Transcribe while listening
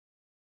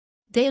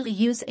Daily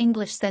use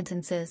English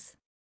sentences.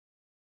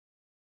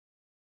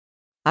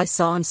 I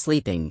saw him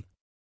sleeping.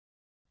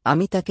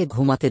 আমি তাকে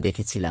ঘুমাতে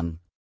দেখেছিলাম.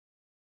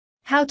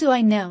 How do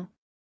I know?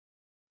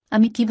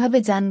 আমি কিভাবে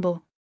জানবো?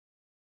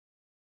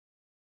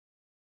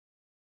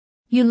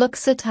 You look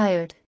so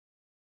tired.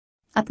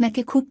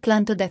 আপনাকে খুব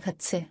ক্লান্ত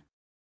দেখাচ্ছে.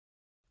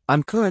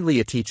 I'm currently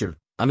a teacher.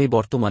 আমি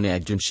বর্তমানে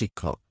একজন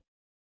শিক্ষক.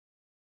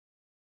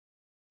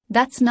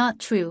 That's not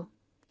true.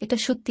 এটা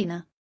সত্যি না.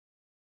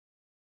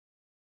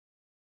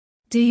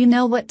 Do you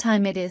know what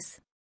time it is?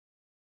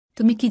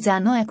 তুমি কি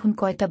জানো এখন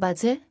কয়টা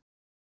বাজে?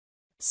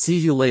 See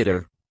you later.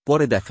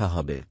 পরে দেখা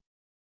হবে.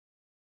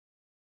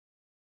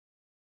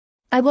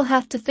 I will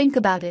have to think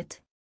about it.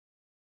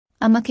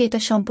 আমাকে এটা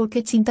সম্পর্কে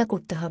চিন্তা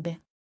করতে হবে.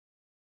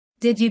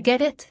 Did you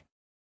get it?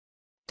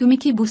 তুমি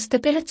কি বুঝতে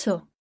পেরেছো?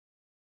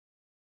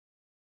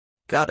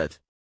 Got it.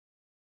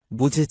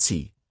 বুঝেছি.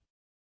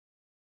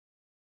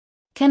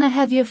 Can I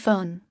have your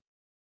phone?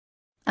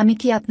 আমি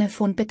কি আপনার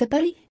ফোন পেতে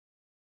পারি?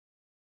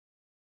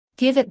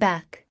 Give it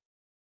back.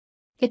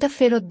 এটা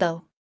ফেরত দাও.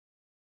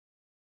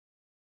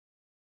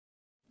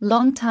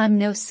 Long time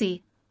no see.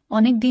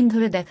 অনেক দিন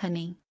ধরে দেখা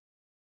নেই.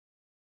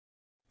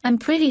 I'm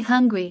pretty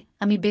hungry.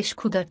 আমি বেশ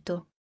ক্ষুধার্ত.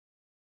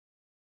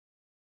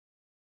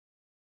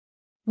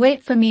 Wait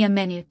for me a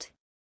minute.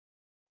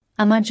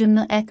 আমার জন্য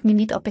 1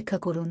 মিনিট অপেক্ষা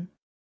করুন.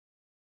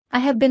 I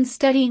have been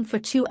studying for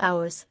 2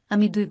 hours.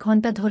 আমি 2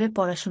 ঘন্টা ধরে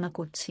পড়াশোনা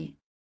করছি.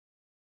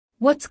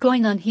 What's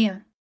going on here?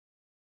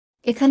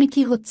 এখানে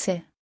কি হচ্ছে?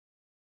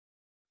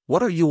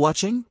 What are you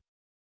watching?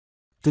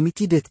 তুমি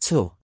কি দেখছো?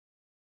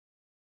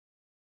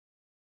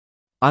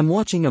 I'm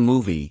watching a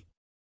movie.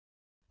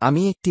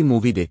 আমি একটি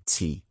মুভি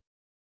দেখছি.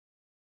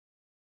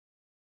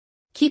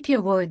 Keep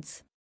your words.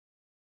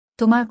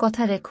 তোমার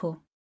কথা রেখো.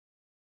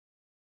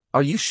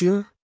 Are you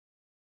sure?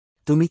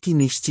 তুমি কি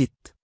নিশ্চিত?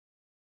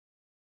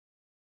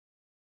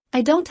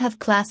 I don't have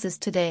classes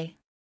today.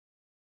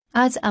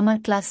 আজ আমার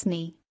ক্লাস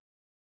নেই.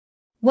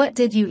 What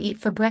did you eat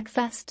for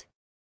breakfast?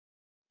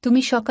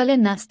 তুমি সকালের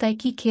নাস্তায়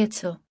কি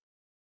খেয়েছো?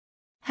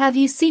 Have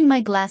you seen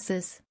my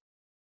glasses?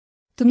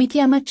 তুমি কি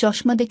আমার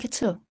চশমা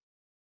দেখেছো?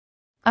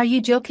 Are you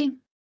joking?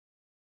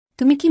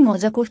 তুমি কি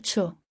মজা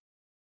করছো?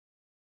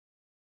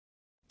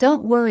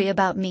 Don't worry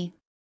about me.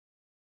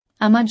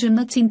 আমার জন্য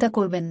চিন্তা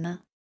করবেন না.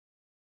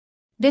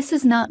 This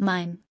is not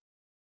mine.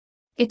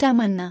 এটা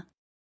আমার না.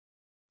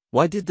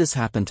 Why did this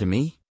happen to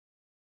me?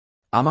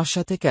 আমার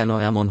সাথে কেন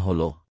এমন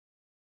হলো?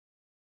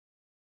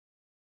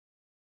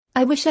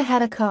 I wish I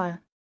had a car.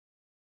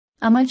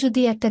 আমার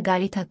যদি একটা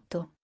গাড়ি থাকতো.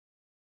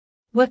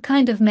 What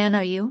kind of man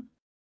are you?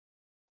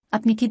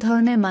 আপনি কি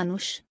ধরনের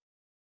মানুষ?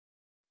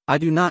 I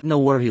do not know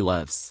where he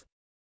lives.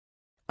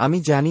 আমি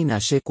জানি না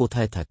সে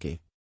কোথায় থাকে.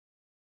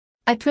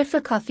 I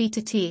prefer coffee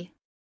to tea.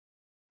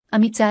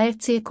 আমি চায়ের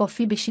চেয়ে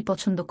কফি বেশি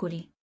পছন্দ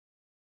করি.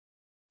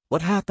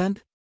 What happened?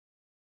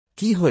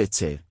 কি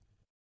হয়েছে?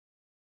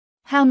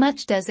 How much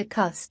does it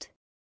cost?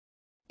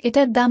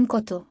 এটার দাম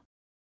কত?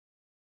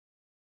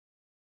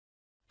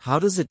 How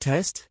does it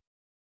taste?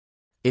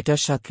 এটার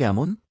স্বাদ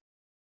কেমন?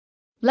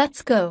 Let's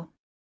go.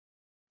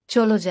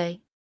 চলো যাই.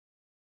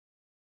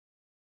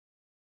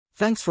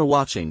 Thanks for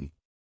watching.